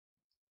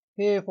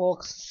Hey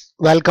folks,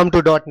 welcome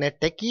to .NET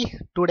Techie.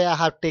 Today I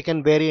have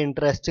taken very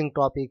interesting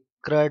topic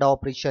CRUD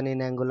operation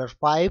in Angular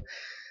 5.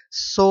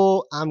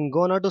 So I'm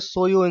gonna to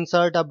show you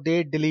insert,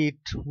 update,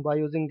 delete by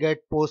using get,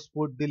 post,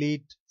 put,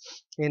 delete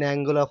in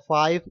Angular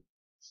 5.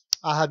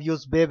 I have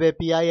used Web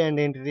API and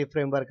Entity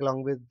Framework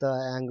along with the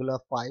Angular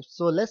 5.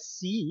 So let's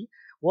see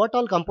what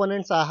all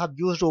components I have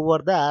used over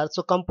there.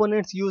 So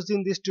components used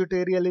in this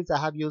tutorial is I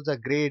have used a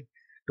grid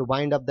to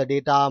bind up the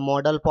data,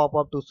 model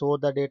pop-up to store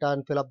the data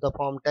and fill up the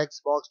form,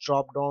 text box,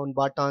 drop-down,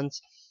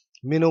 buttons,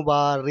 menu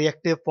bar,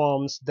 reactive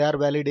forms, their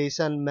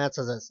validation,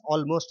 messages,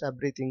 almost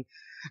everything.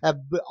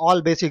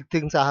 All basic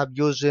things I have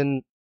used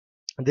in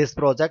this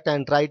project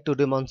and tried to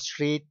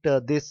demonstrate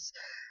this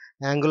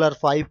Angular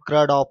 5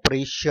 CRUD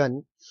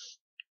operation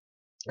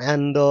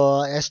and the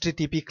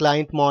HTTP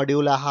client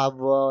module I have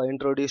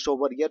introduced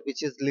over here,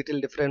 which is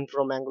little different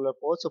from Angular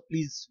 4. So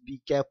please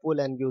be careful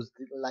and use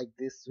it like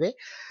this way.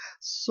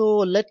 So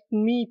let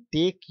me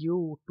take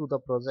you to the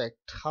project,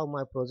 how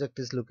my project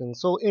is looking.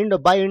 So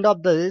by end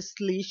of this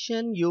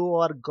lesson, you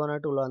are gonna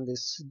to learn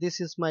this. This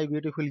is my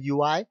beautiful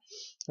UI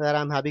where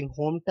I'm having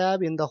home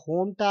tab. In the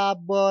home tab,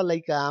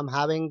 like I'm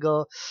having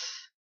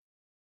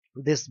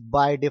this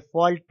by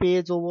default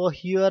page over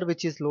here,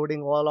 which is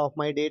loading all of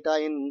my data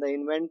in the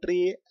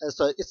inventory.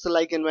 So it's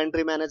like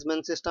inventory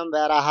management system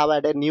where I have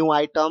added new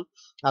item,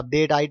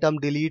 update item,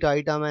 delete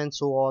item, and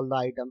so all the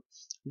item.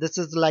 This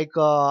is like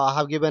I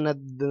have given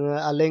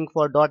a link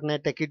for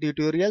 .NET Techie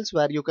tutorials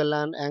where you can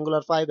learn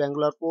Angular 5,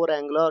 Angular 4,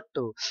 Angular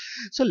 2.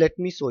 So let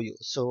me show you.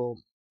 So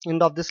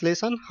end of this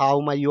lesson how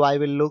my UI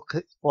will look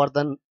for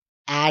the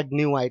add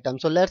new item.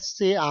 So let's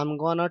say I'm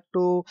gonna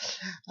to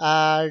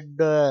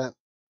add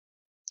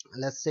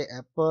let's say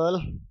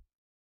apple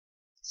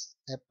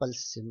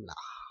simla.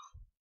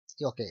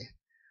 Okay,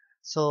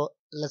 so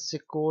let's say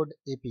code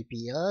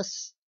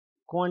apps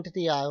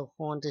quantity. I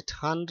want it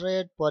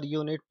 100 per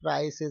unit.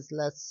 Price is,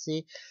 let's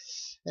say,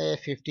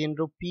 15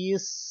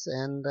 rupees,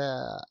 and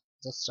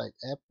just write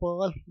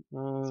apple.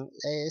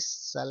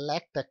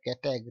 Select a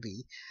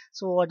category.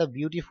 So what a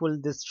beautiful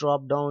this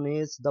drop down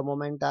is. The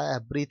moment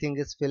everything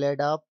is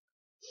filled up,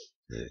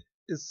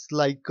 it's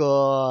like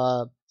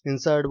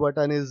insert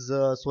button is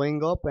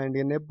showing up and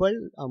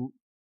enabled.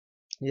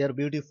 Here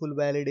beautiful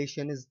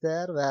validation is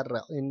there where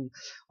in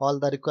all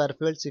the required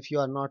fields, if you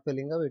are not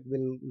filling up, it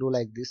will do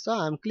like this. So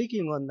I'm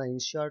clicking on the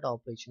insert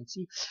operation.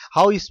 See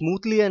how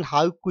smoothly and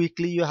how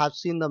quickly you have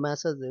seen the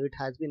message. It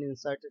has been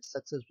inserted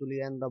successfully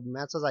and the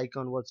message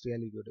icon was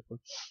really beautiful.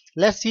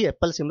 Let's see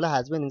apple symbol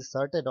has been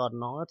inserted or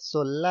not.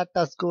 So let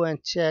us go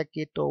and check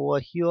it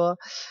over here.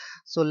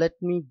 So let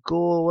me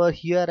go over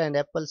here, and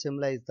apple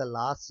symbol is the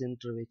last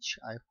entry which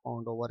I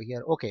found over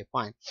here. Okay,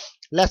 fine.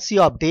 Let's see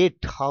update,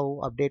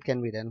 how update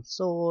can be done.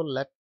 So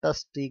let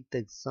us take the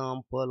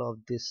example of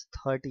this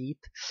 30th,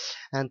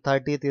 and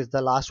 30th is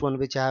the last one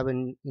which I have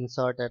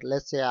inserted.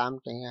 Let's say I'm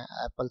taking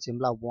apple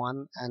symbol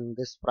 1, and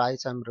this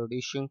price I'm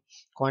reducing,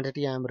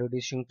 quantity I'm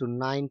reducing to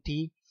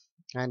 90,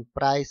 and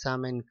price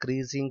I'm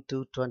increasing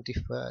to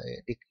 25,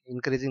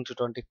 increasing to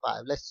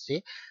 25. Let's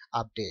say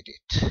update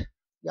it.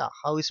 Yeah,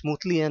 how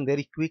smoothly and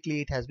very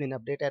quickly it has been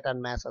updated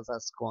and message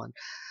has gone.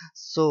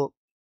 So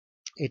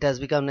it has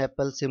become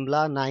apple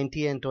symbol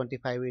 90 and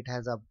 25. It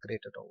has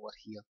upgraded over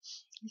here.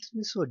 Let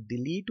me so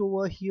delete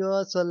over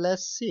here. So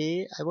let's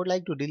say I would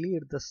like to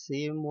delete the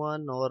same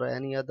one or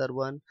any other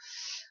one.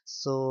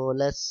 So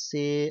let's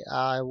say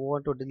I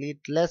want to delete,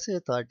 let's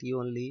say 30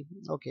 only.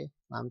 Okay,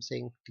 I'm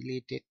saying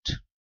delete it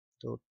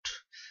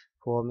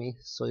for me.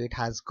 So it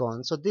has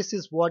gone. So this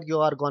is what you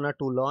are gonna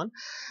to learn.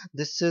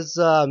 This is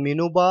a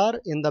menu bar.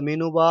 In the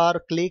menu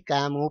bar, click.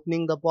 I am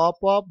opening the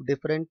pop-up,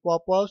 different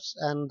pop-ups,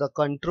 and the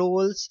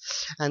controls,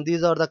 and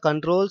these are the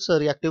controls,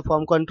 reactive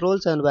form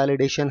controls, and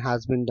validation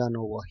has been done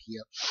over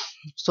here.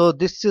 So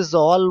this is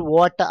all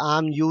what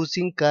I'm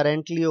using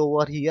currently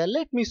over here.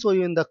 Let me show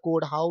you in the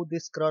code how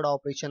this CRUD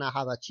operation I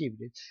have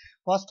achieved it.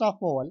 First of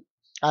all,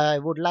 I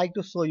would like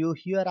to show you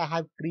here. I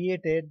have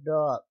created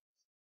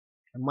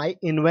my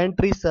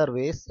inventory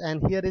service,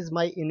 and here is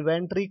my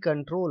inventory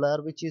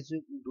controller which is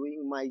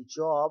doing my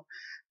job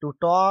to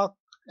talk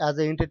as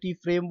an entity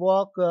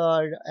framework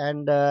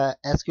and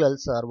SQL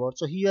server.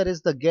 So here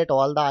is the get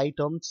all the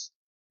items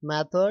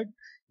method,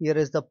 here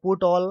is the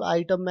put all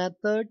item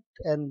method,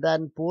 and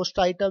then post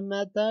item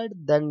method,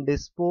 then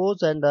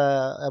dispose, and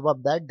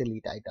above that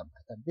delete item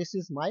method. This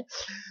is my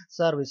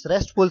service,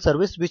 restful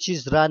service, which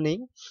is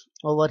running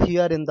over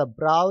here in the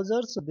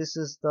browser. So this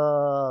is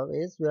the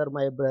is where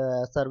my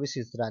service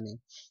is running.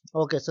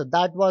 Okay, so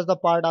that was the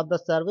part of the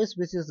service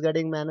which is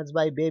getting managed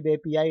by Web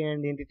API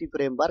and Entity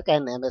Framework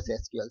and MS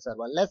SQL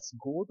Server. Let's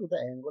go to the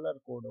Angular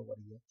code over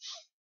here.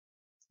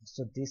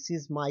 So this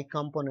is my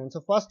component.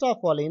 So first of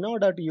all, in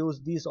order to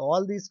use these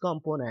all these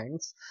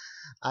components,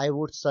 I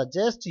would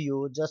suggest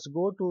you just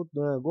go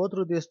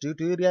through this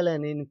tutorial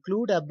and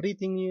include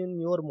everything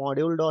in your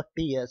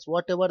module.ts,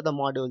 whatever the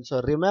module.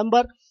 So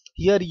remember,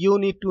 here you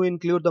need to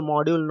include the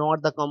module,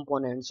 not the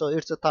component. So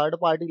it's a third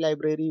party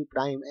library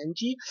prime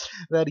ng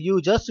where you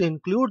just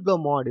include the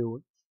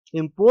module,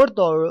 import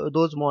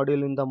those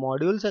module in the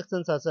module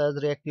section, such as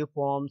reactive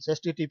forms,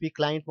 HTTP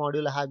client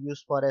module I have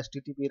used for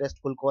HTTP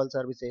RESTful call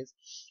services.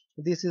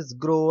 This is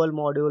Grovel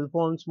module,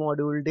 forms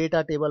module,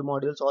 data table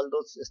modules, all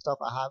those stuff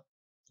I have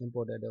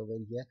imported over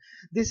here.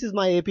 This is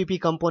my app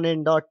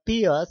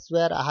component.ts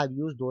where I have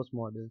used those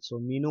modules. So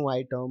menu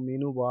item,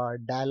 menu bar,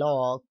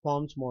 dialog,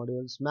 forms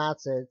modules,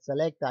 message,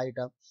 select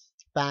item,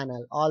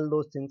 panel, all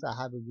those things I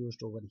have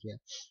used over here.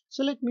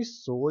 So let me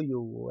show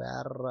you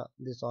where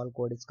this all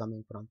code is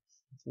coming from.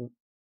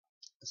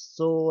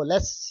 So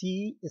let's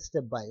see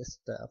step by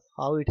step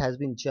how it has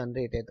been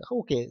generated.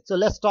 Okay, so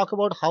let's talk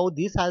about how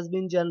this has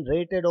been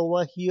generated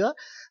over here.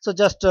 So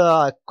just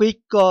a quick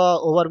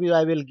overview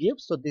I will give.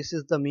 So this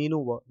is the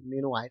menu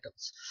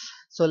items.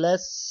 So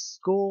let's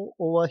go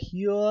over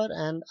here,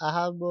 and I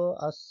have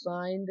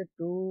assigned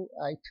to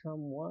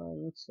item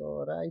 1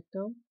 or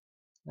item,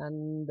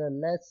 and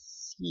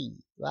let's see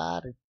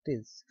where it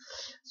is.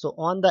 So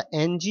on the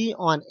ng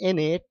on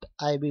init,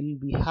 I will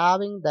be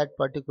having that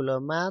particular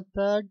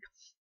method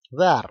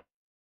where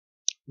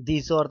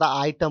these are the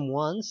item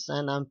ones,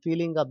 and I'm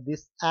filling up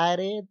this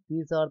array.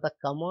 These are the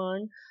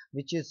command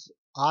which is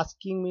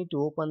asking me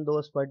to open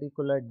those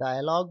particular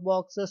dialog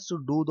boxes to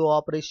do the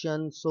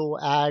operation. So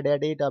add,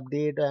 edit,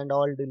 update, and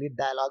all delete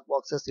dialog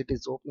boxes it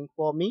is opening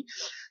for me.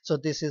 So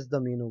this is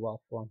the menu bar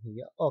from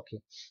here. Okay,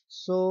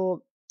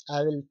 so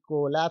I will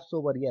collapse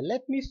over here.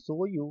 Let me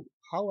show you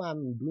how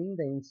I'm doing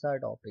the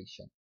insert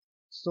operation.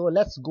 So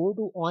let's go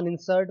to on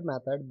insert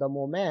method. The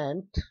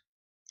moment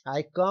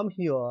I come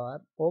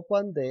here,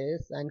 open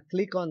this and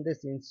click on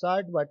this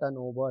insert button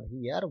over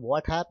here,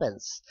 what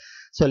happens?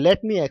 So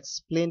let me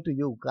explain to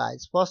you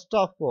guys. First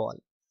of all,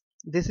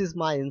 this is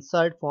my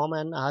insert form,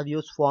 and I have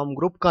used form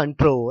group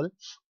control,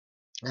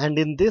 and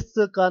in this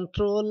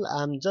control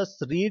I'm just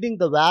reading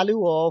the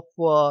value of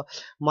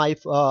my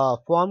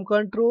form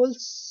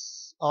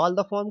controls, all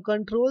the form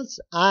controls,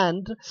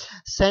 and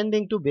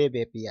sending to web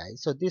API.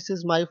 So this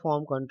is my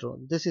form control,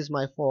 this is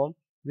my form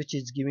which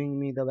is giving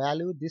me the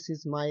value. This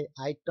is my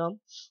item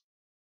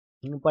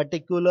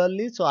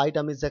particularly. So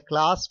item is a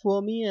class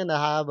for me, and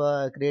I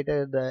have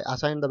created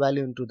assigned the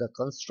value into the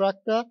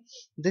constructor.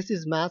 This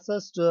is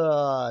message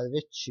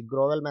which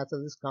Grovel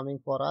message is coming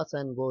for us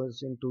and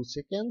goes in 2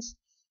 seconds,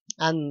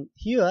 and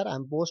here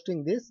I'm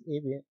posting this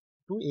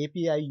to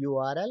API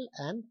URL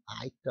and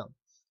item.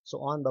 So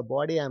on the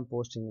body I'm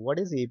posting what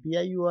is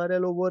API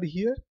URL over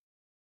here.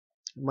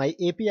 My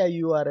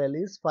API URL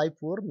is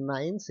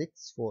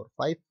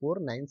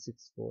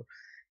 54964.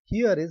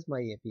 Here is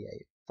my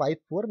API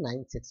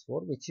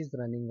 54964 which is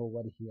running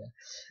over here.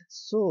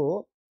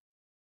 So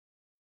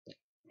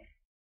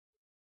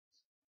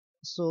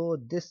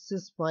this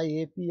is my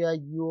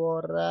API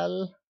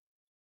URL.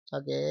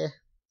 Okay,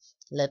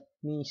 let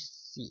me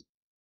see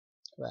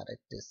where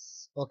it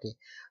is. Okay,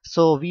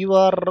 so we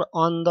were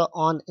on the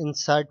on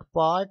insert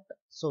part.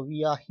 So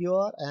we are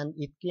here, and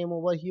it came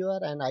over here,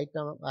 and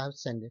item I have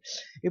sent it.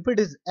 If it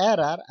is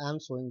error, I am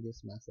showing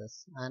this message.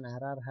 An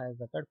error has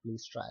occurred,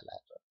 please try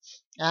later.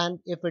 And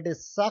if it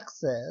is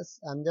success,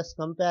 I'm just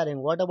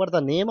comparing whatever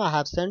the name I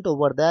have sent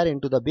over there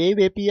into the web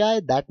API,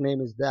 that name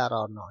is there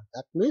or not.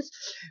 That means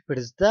if it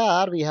is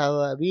there,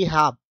 we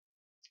have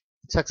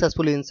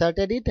successfully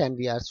inserted it, and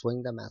we are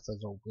showing the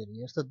message over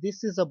here. So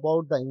this is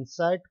about the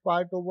insert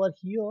part over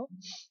here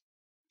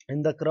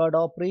in the CRUD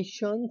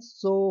operations.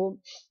 So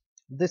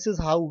this is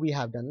how we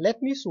have done.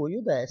 Let me show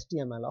you the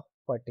HTML of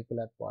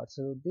particular part.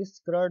 So this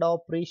CRUD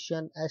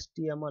operation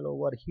HTML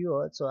over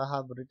here, so I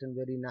have written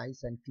very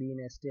nice and clean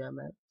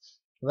HTML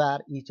where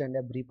each and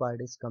every part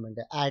is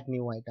commented. Add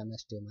new item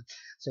HTML.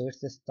 So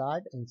it's a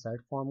start,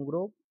 insert form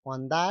group.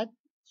 On that,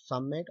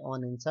 submit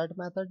on insert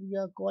method we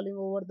are calling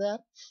over there,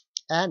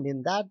 and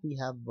in that we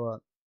have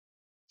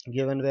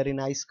given very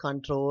nice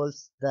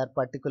controls, their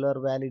particular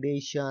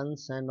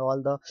validations, and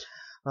all the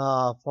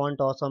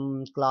font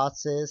awesome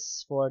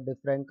classes for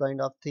different kind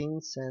of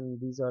things,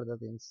 and these are the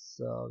things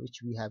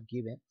which we have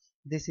given.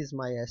 This is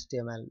my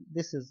HTML.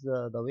 This is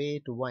the way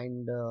to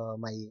wind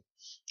my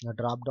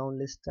drop down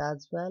list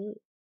as well,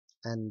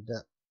 and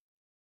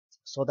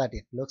so that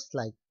it looks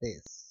like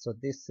this. So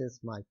this is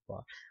my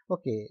part.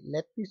 Okay,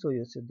 let me show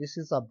you. So this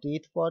is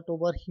update part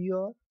over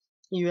here.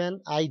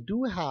 Even I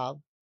do have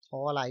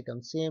all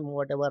items same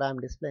whatever I'm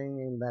displaying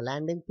in the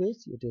landing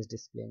page, it is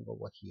displaying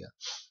over here.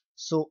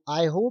 So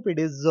I hope it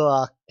is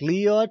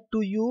clear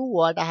to you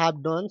what I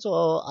have done.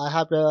 So I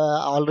have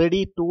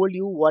already told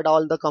you what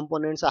all the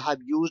components I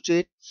have used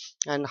it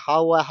and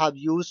how I have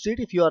used it.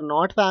 If you are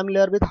not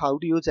familiar with how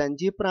to use ng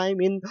prime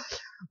in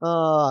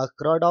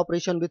CRUD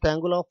operation with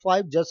Angular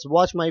 5, just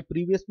watch my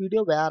previous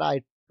video where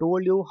I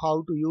told you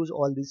how to use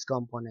all these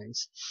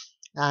components.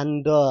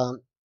 And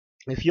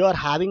if you are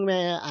having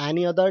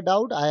any other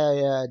doubt,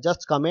 I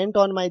just comment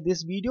on my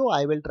this video.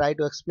 I will try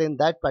to explain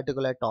that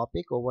particular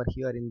topic over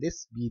here in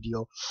this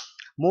video.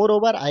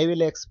 Moreover, I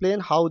will explain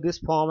how this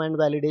form and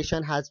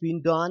validation has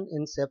been done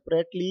in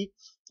separately,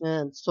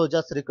 and so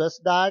just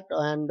request that,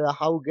 and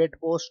how get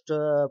post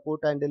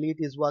put and delete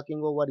is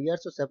working over here.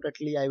 So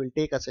separately I will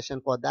take a session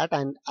for that,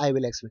 and I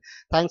will explain.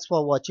 Thanks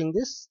for watching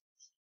this.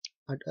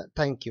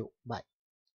 Thank you. Bye.